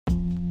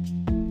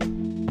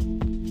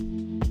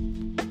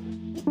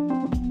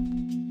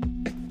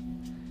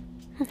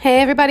Hey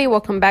everybody,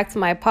 welcome back to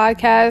my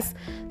podcast.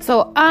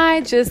 So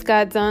I just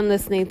got done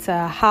listening to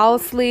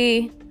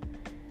Halsey.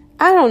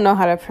 I don't know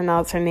how to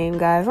pronounce her name,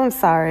 guys. I'm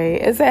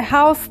sorry. Is it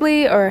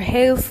Halsey or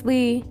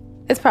Halsey?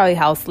 It's probably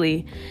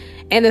Halsey.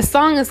 And the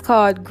song is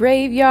called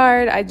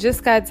Graveyard. I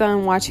just got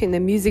done watching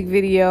the music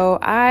video.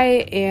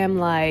 I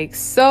am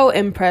so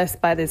impressed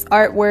by this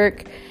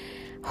artwork.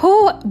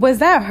 Who was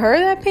that? Her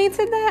that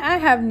painted that? I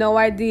have no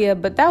idea,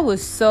 but that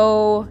was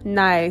so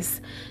nice.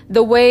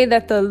 The way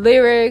that the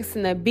lyrics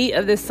and the beat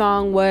of the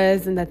song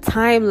was and the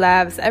time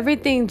lapse,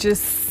 everything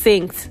just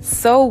synced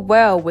so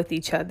well with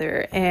each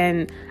other.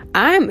 And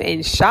I'm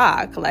in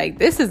shock.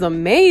 This is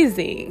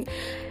amazing.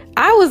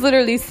 I was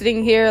literally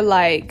sitting here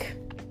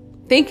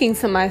thinking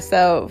to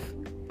myself,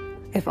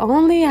 if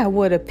only I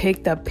would have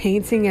picked up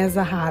painting as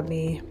a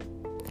hobby.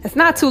 It's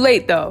not too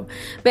late though.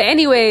 But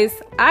anyways,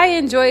 I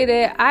enjoyed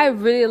it. I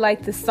really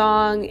liked the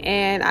song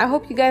and I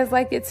hope you guys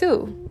liked it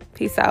too.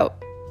 Peace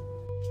out.